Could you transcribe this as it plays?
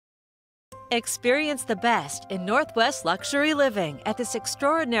Experience the best in Northwest luxury living at this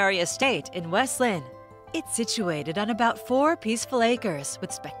extraordinary estate in West Lynne. It's situated on about 4 peaceful acres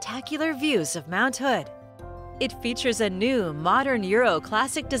with spectacular views of Mount Hood. It features a new, modern Euro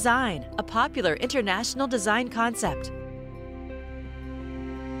classic design, a popular international design concept.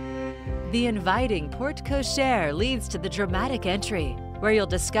 The inviting porte cochere leads to the dramatic entry, where you'll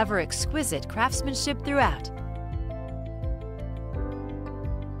discover exquisite craftsmanship throughout.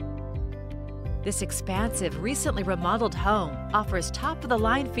 This expansive, recently remodeled home offers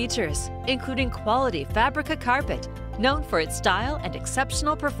top-of-the-line features, including quality Fabrica carpet, known for its style and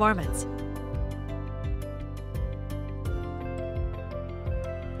exceptional performance.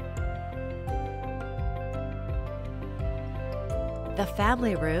 The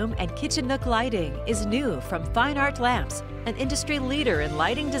family room and kitchen nook lighting is new from Fine Art Lamps, an industry leader in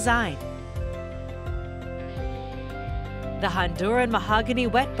lighting design. The Honduran mahogany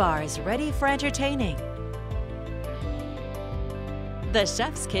wet bar is ready for entertaining. The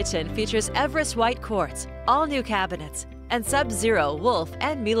chef's kitchen features Everest white quartz, all new cabinets, and Sub-Zero, Wolf,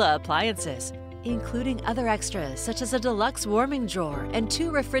 and Miele appliances, including other extras such as a deluxe warming drawer and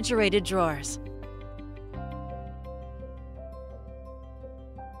 2 refrigerated drawers.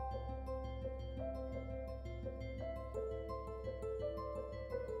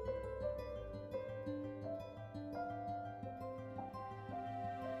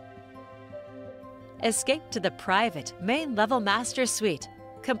 Escape to the private main-level master suite,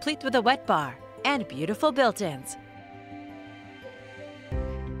 complete with a wet bar and beautiful built-ins.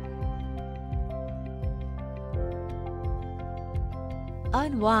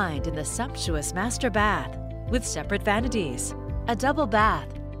 Unwind in the sumptuous master bath with separate vanities, a double bath,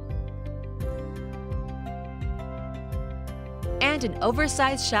 and an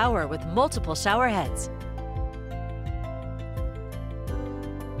oversized shower with multiple shower heads.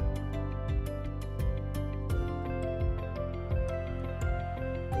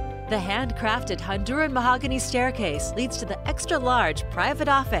 The handcrafted Honduran mahogany staircase leads to the extra-large private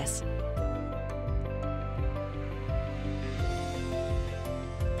office.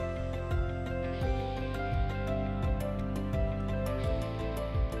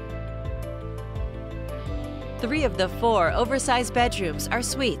 Three of the 4 oversized bedrooms are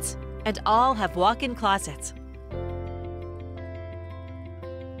suites, and all have walk-in closets.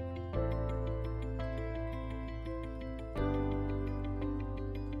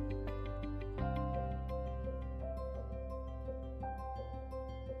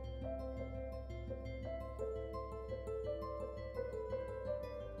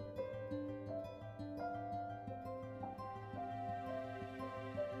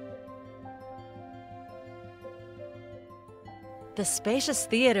 The spacious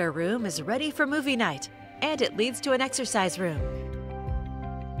theater room is ready for movie night, and it leads to an exercise room.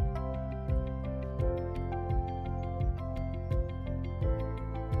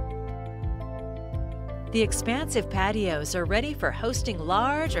 The expansive patios are ready for hosting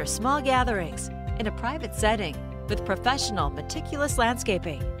large or small gatherings in a private setting with professional, meticulous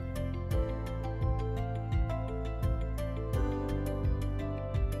landscaping.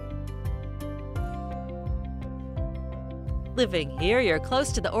 Living here, you're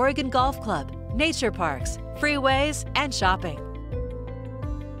close to the Oregon Golf Club, nature parks, freeways, and shopping.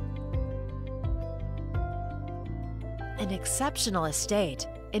 An exceptional estate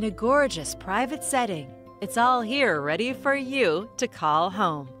in a gorgeous private setting. It's all here ready for you to call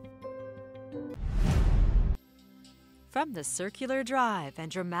home. From the circular drive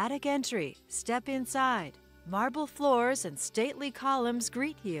and dramatic entry, step inside. Marble floors and stately columns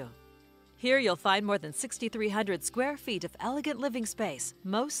greet you. Here you'll find more than 6,300 square feet of elegant living space,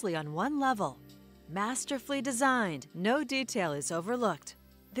 mostly on one level. Masterfully designed, no detail is overlooked.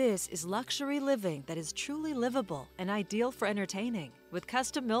 This is luxury living that is truly livable and ideal for entertaining, with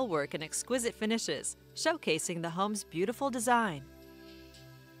custom millwork and exquisite finishes, showcasing the home's beautiful design.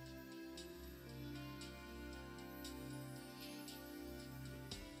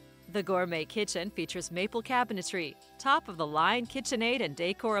 The gourmet kitchen features maple cabinetry, top-of-the-line KitchenAid and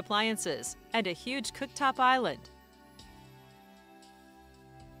decor appliances, and a huge cooktop island.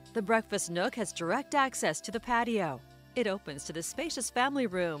 The breakfast nook has direct access to the patio. It opens to the spacious family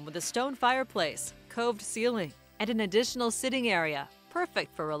room with a stone fireplace, coved ceiling, and an additional sitting area,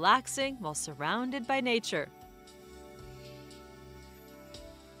 perfect for relaxing while surrounded by nature.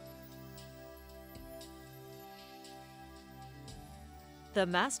 The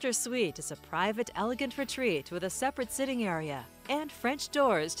master suite is a private, elegant retreat with a separate sitting area and French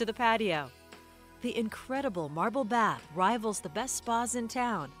doors to the patio. The incredible marble bath rivals the best spas in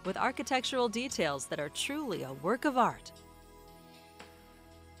town with architectural details that are truly a work of art.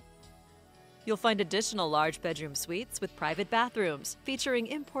 You'll find additional large bedroom suites with private bathrooms featuring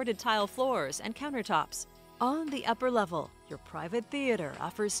imported tile floors and countertops. On the upper level, your private theater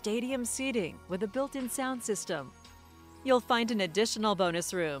offers stadium seating with a built-in sound system. You'll find an additional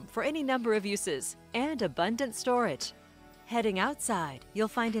bonus room for any number of uses and abundant storage. Heading outside, you'll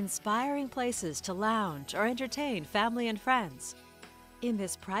find inspiring places to lounge or entertain family and friends. In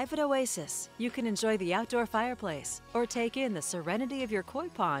this private oasis, you can enjoy the outdoor fireplace or take in the serenity of your koi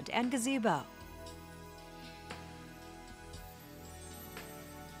pond and gazebo.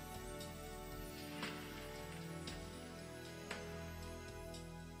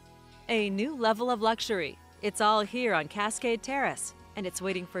 A new level of luxury. It's all here on Cascade Terrace, and it's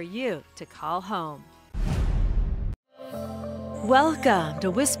waiting for you to call home. Welcome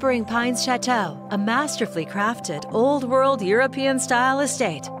to Whispering Pines Chateau, a masterfully crafted, old-world European-style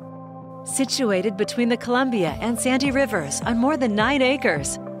estate. Situated between the Columbia and Sandy Rivers on more than 9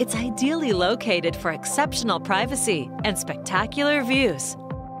 acres, it's ideally located for exceptional privacy and spectacular views.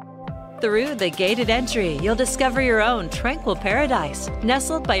 Through the gated entry, you'll discover your own tranquil paradise,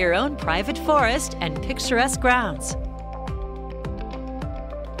 nestled by your own private forest and picturesque grounds.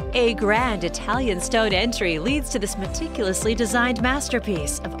 A grand Italian stone entry leads to this meticulously designed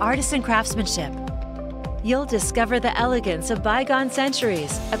masterpiece of artisan craftsmanship. You'll discover the elegance of bygone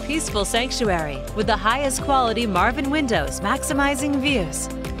centuries, a peaceful sanctuary with the highest quality Marvin windows maximizing views.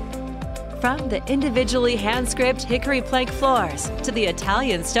 From the individually hand-scraped hickory plank floors to the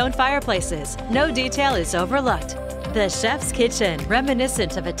Italian stone fireplaces, no detail is overlooked. The chef's kitchen,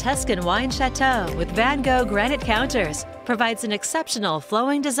 reminiscent of a Tuscan wine chateau with Van Gogh granite counters, provides an exceptional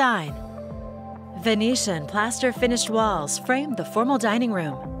flowing design. Venetian plaster-finished walls frame the formal dining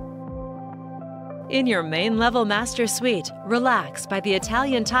room. In your main-level master suite, relax by the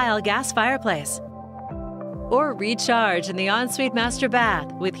Italian tile gas fireplace. Or recharge in the ensuite master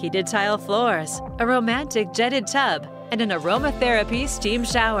bath with heated tile floors, a romantic jetted tub, and an aromatherapy steam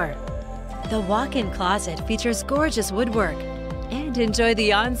shower. The walk-in closet features gorgeous woodwork, and enjoy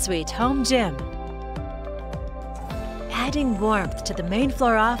the ensuite home gym. Adding warmth to the main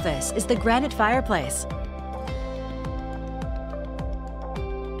floor office is the granite fireplace.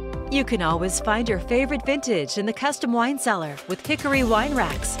 You can always find your favorite vintage in the custom wine cellar with hickory wine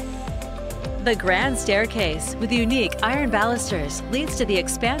racks. The grand staircase with unique iron balusters leads to the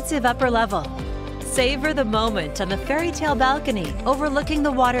expansive upper level. Savor the moment on the fairy tale balcony overlooking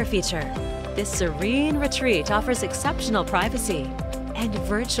the water feature. This serene retreat offers exceptional privacy and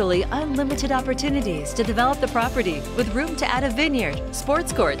virtually unlimited opportunities to develop the property with room to add a vineyard,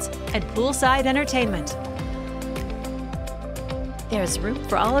 sports courts, and poolside entertainment. There's room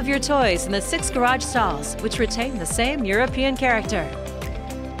for all of your toys in the 6 garage stalls, which retain the same European character.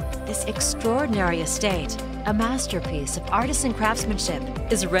 This extraordinary estate, a masterpiece of artisan craftsmanship,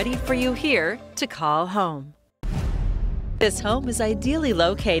 is ready for you here to call home. This home is ideally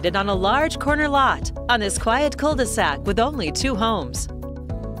located on a large corner lot on this quiet cul-de-sac with only 2 homes.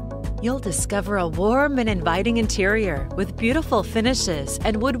 You'll discover a warm and inviting interior with beautiful finishes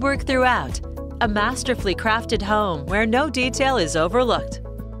and woodwork throughout, a masterfully crafted home where no detail is overlooked.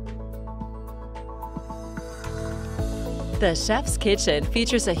 The chef's kitchen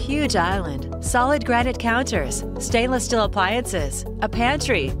features a huge island, solid granite counters, stainless steel appliances, a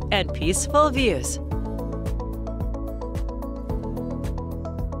pantry, and peaceful views.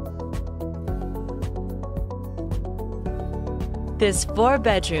 This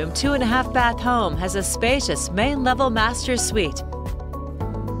 4-bedroom, 2.5-bath home has a spacious main-level master suite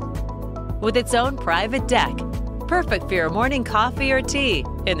with its own private deck, perfect for your morning coffee or tea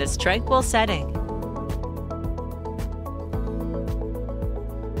in this tranquil setting.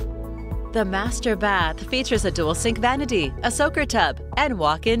 The master bath features a dual-sink vanity, a soaker tub, and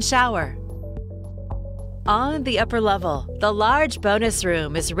walk-in shower. On the upper level, the large bonus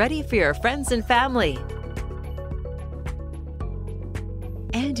room is ready for your friends and family.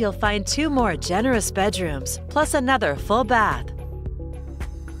 And you'll find 2 more generous bedrooms, plus another full bath.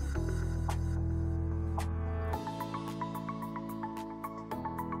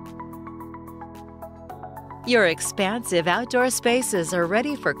 Your expansive outdoor spaces are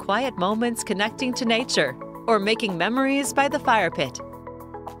ready for quiet moments connecting to nature or making memories by the fire pit.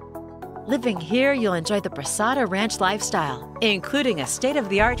 Living here, you'll enjoy the Brasada Ranch lifestyle, including a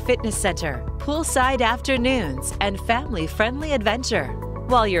state-of-the-art fitness center, poolside afternoons, and family-friendly adventure,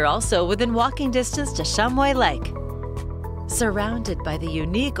 while you're also within walking distance to Shumway Lake. Surrounded by the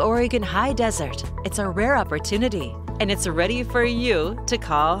unique Oregon high desert, it's a rare opportunity, and it's ready for you to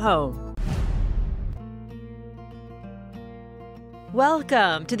call home.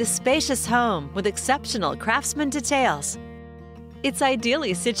 Welcome to the spacious home with exceptional craftsman details. It's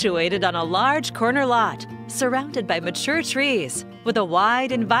ideally situated on a large corner lot, surrounded by mature trees, with a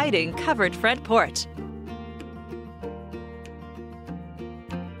wide, inviting, covered front porch.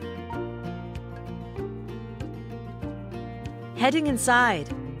 Heading inside,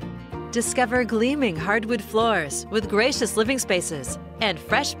 discover gleaming hardwood floors with gracious living spaces and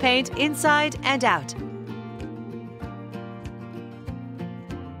fresh paint inside and out.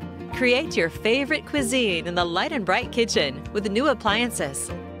 Create your favorite cuisine in the light and bright kitchen with new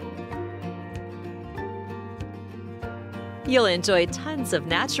appliances. You'll enjoy tons of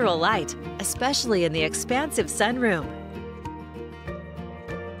natural light, especially in the expansive sunroom.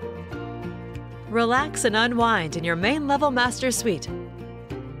 Relax and unwind in your main-level master suite.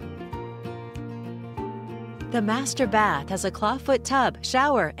 The master bath has a clawfoot tub,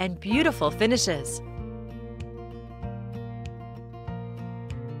 shower, and beautiful finishes.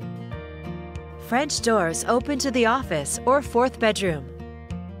 French doors open to the office or fourth bedroom.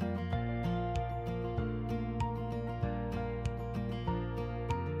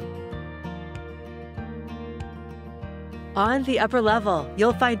 On the upper level,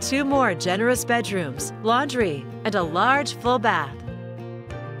 you'll find 2 more generous bedrooms, laundry, and a large full bath.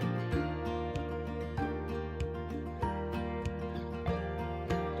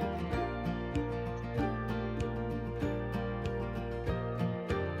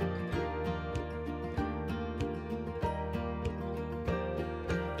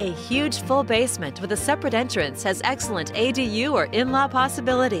 A huge full basement with a separate entrance has excellent ADU or in-law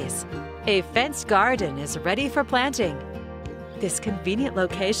possibilities. A fenced garden is ready for planting. This convenient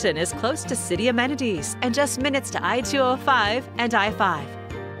location is close to city amenities and just minutes to I-205 and I-5.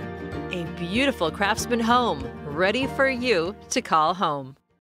 A beautiful craftsman home, ready for you to call home.